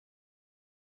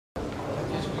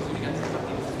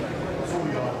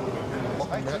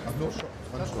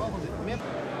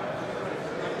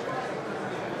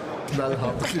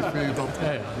Knallhart, das ist mir gedacht.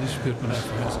 Ja, ja, die spürt man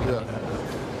einfach. Ja. Ja.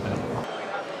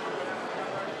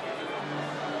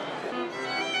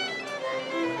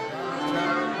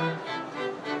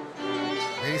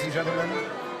 Ladies and gentlemen,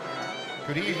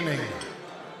 good evening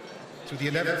to the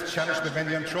 11th Challenge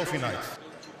Bibendum Trophy Night.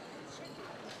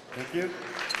 Thank you.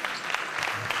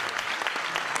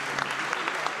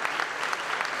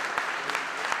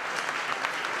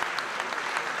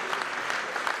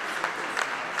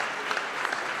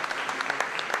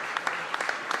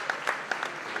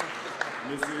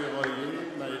 Monsieur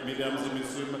Royer, mesdames et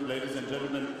messieurs, ladies and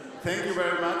gentlemen, thank you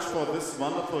very much for this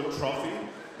wonderful trophy.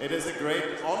 It is a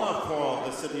great honor for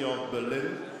the city of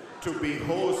Berlin to be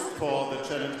host for the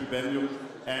Challenge Bibendum,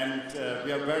 and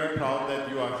we are very proud that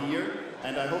you are here,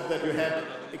 and I hope that you had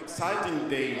exciting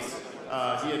days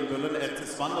here in Berlin at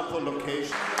this wonderful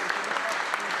location.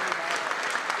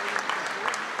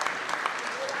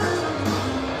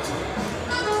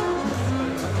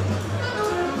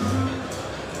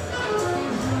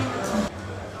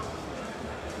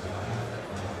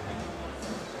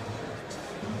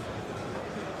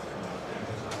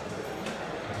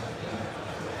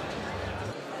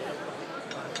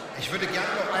 Ich würde gerne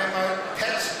noch einmal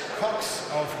Pat Cox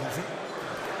aufrufen.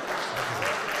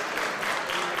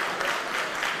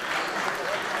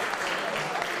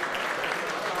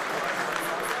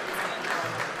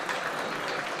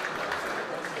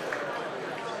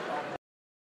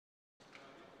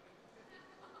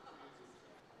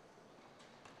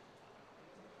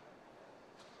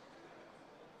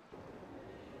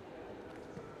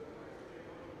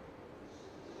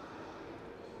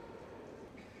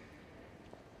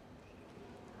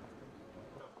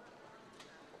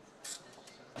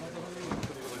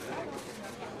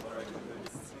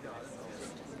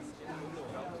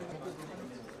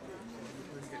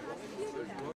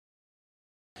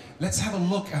 Let's have a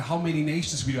look at how many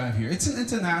nations we have here. It's an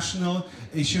international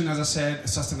issue, and as I said,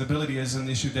 sustainability is an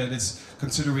issue that is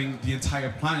considering the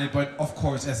entire planet. But of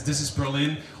course, as this is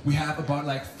Berlin, we have about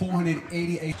like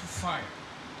 488 to fire.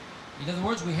 In other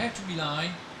words, we have to rely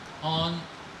on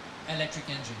electric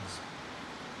engines.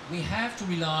 We have to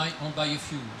rely on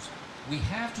biofuels. We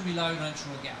have to rely on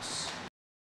natural gas.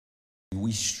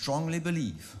 We strongly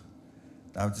believe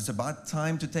that it's about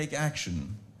time to take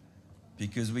action,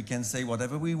 because we can say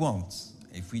whatever we want.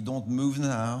 If we don't move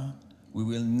now, we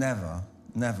will never,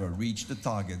 never reach the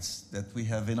targets that we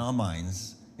have in our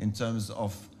minds in terms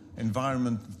of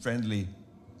environment-friendly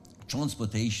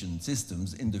transportation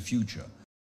systems in the future.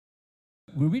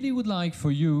 We really would like for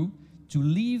you to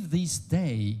leave this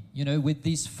day, with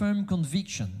this firm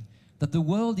conviction that the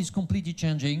world is completely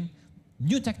changing,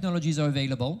 new technologies are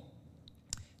available,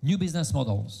 new business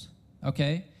models,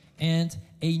 okay? And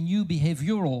a new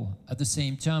behavioral, at the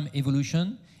same time,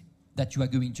 evolution that you are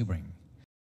going to bring.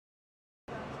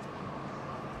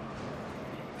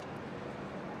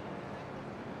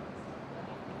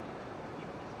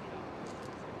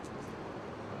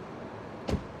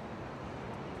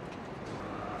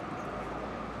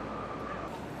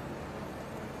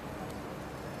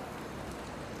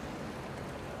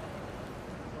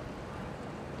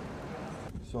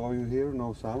 So you hear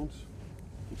no sounds?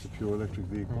 It's a pure electric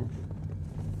vehicle.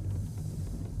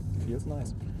 Feels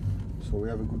nice. So we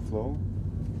have a good flow.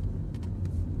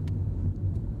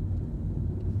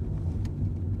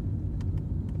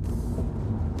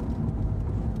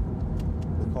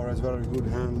 The car has very good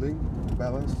handling,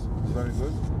 balance is very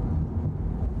good.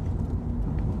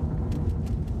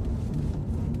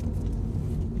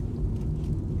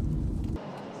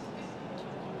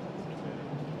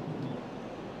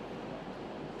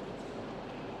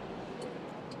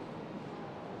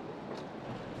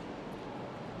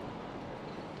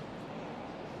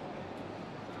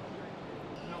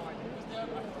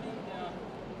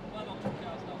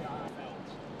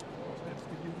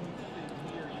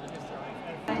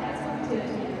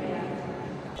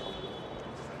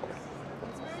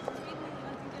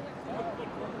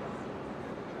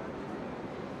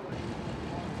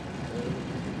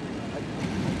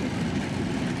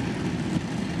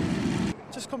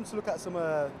 Just come to look at some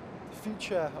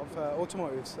future of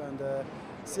automotives and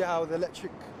see how the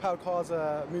electric powered cars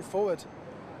move forward,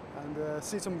 and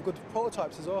see some good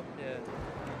prototypes as well. Yeah.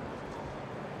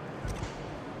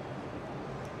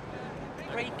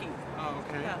 Braking. Oh,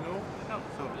 okay. Yeah. No? No.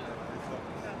 So,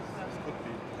 this could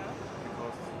be,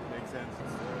 because it makes sense.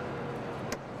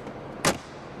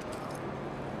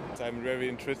 I'm very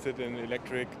interested in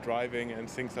electric driving and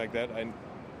things like that. I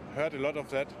heard a lot of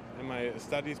that in my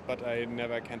studies, but I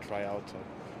never can try out. So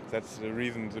that's the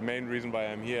main reason why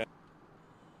I'm here.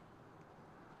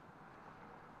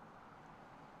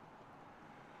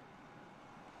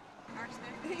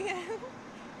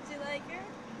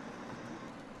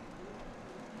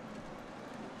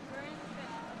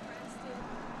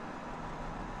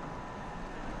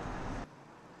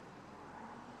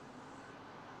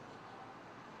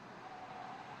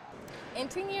 In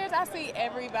 10 years, I see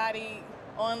everybody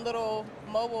on little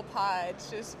mobile pods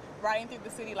just riding through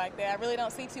the city like that. I really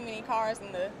don't see too many cars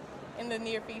in the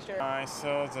near future. I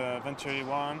saw the Venturi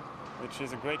 1, which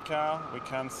is a great car. We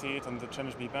can see it on the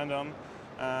Challenge bibendum,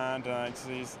 and it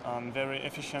is a very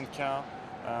efficient car,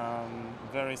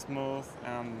 very smooth,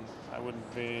 and I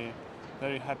would be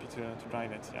very happy to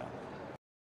drive it. Yeah.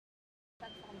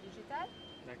 Plateforme digitale.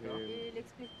 Et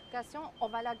l'explication, on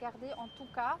va la garder en tout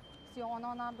cas si on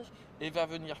en a besoin. Et va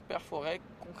venir perforer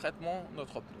concrètement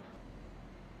notre pneu.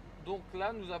 Donc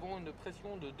là, nous avons une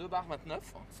pression de 2 bar 29.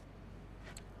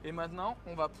 Et maintenant,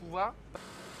 on va pouvoir...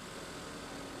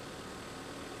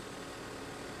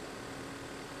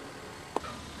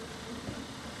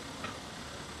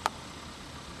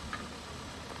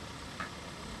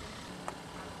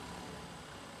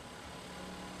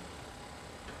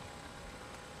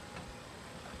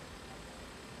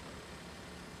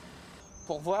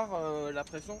 pour voir la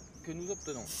pression que nous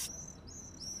obtenons.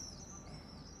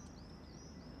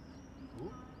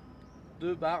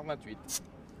 2 bar 28.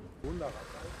 Wunderbar.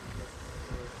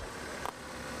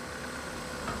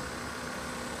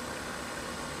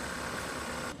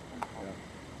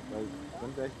 Weil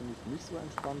dann wäre ich nämlich nicht so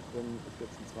entspannt, wenn ich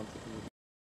jetzt in 20 Minuten...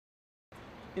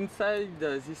 Inside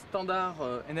this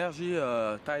standard energy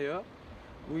tire,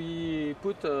 we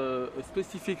put a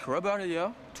specific rubber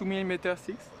layer, 2 mm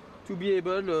thick, to be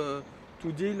able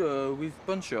to deal with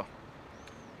puncture.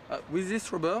 With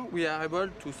this rubber, we are able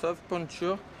to solve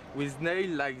puncture with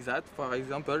nail like that, for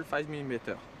example 5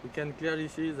 mm. We can clearly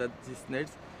see that this nail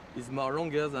is more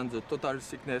longer than the total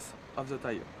thickness of the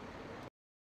tire.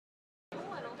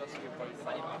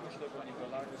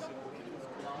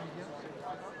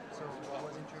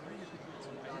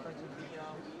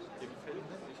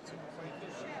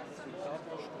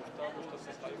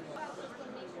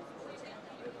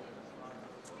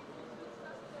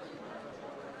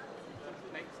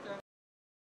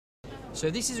 So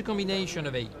this is a combination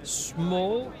of a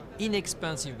small,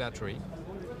 inexpensive battery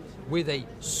with a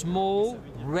small,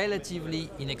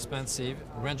 relatively inexpensive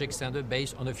range extender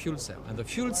based on a fuel cell. And the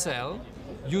fuel cell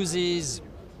uses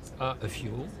a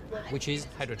fuel, which is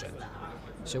hydrogen.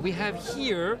 So we have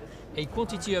here a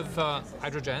quantity of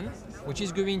hydrogen, which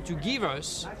is going to give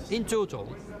us, in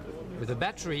total, with the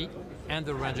battery and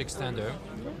the range extender,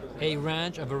 a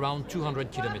range of around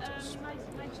 200 kilometers.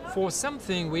 For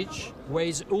something which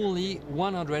weighs only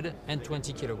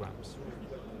 120 kilograms.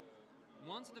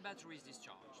 Once the battery is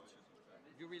discharged,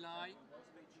 you rely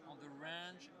on the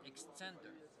range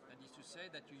extender. That is to say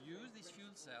that you use this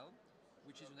fuel cell,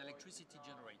 which is an electricity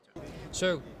generator.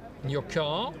 So, in your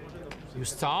car, you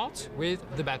start with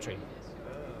the battery.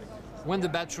 When the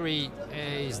battery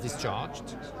is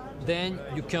discharged, then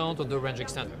you count on the range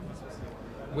extender,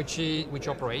 which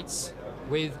operates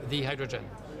with the hydrogen.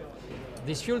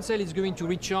 This fuel cell is going to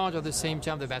recharge at the same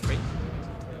time the battery.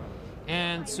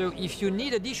 And so if you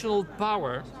need additional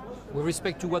power with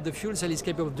respect to what the fuel cell is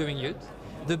capable of doing,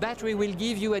 the battery will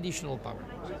give you additional power.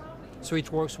 So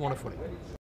it works wonderfully.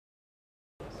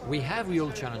 We have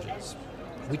real challenges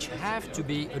which have to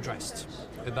be addressed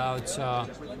about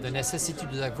the necessity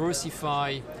to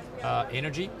diversify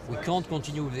energy. We can't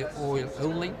continue with the oil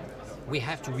only. We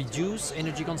have to reduce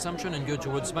energy consumption and go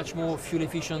towards much more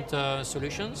fuel-efficient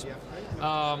solutions.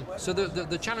 So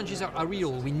the challenges are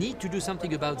real. We need to do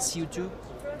something about CO2.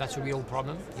 That's a real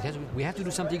problem. We have to do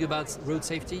something about road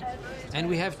safety. And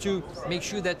we have to make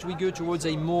sure that we go towards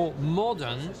a more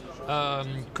modern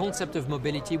concept of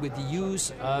mobility with the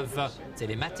use of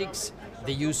telematics,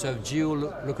 the use of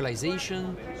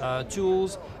geolocalization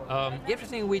tools,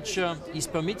 everything which is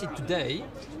permitted today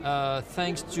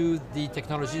thanks to the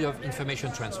technology of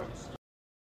information transfer.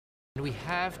 We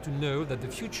have to know that the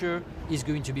future is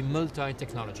going to be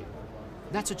multi-technology.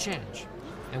 That's a change.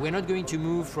 And we're not going to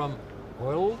move from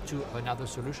oil to another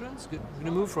solutions. We're going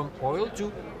to move from oil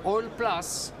to oil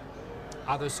plus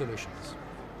other solutions.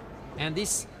 And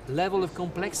this level of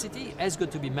complexity has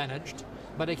got to be managed,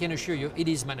 but I can assure you it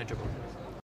is manageable.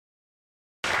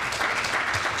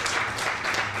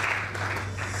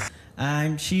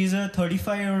 And she's a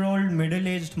 35-year-old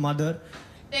middle-aged mother.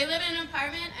 They live in an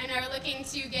apartment and are looking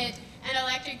to get an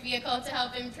electric vehicle to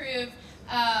help improve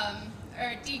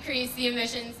or decrease the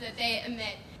emissions that they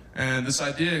emit. And this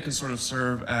idea can sort of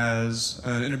serve as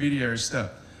an intermediary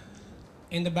step.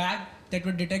 In the bag that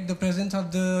would detect the presence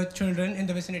of the children in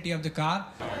the vicinity of the car.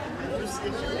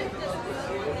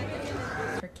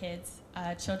 For kids,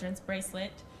 a children's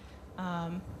bracelet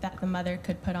that the mother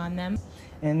could put on them.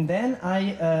 And then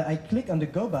I click on the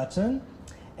go button,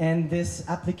 and this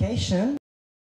application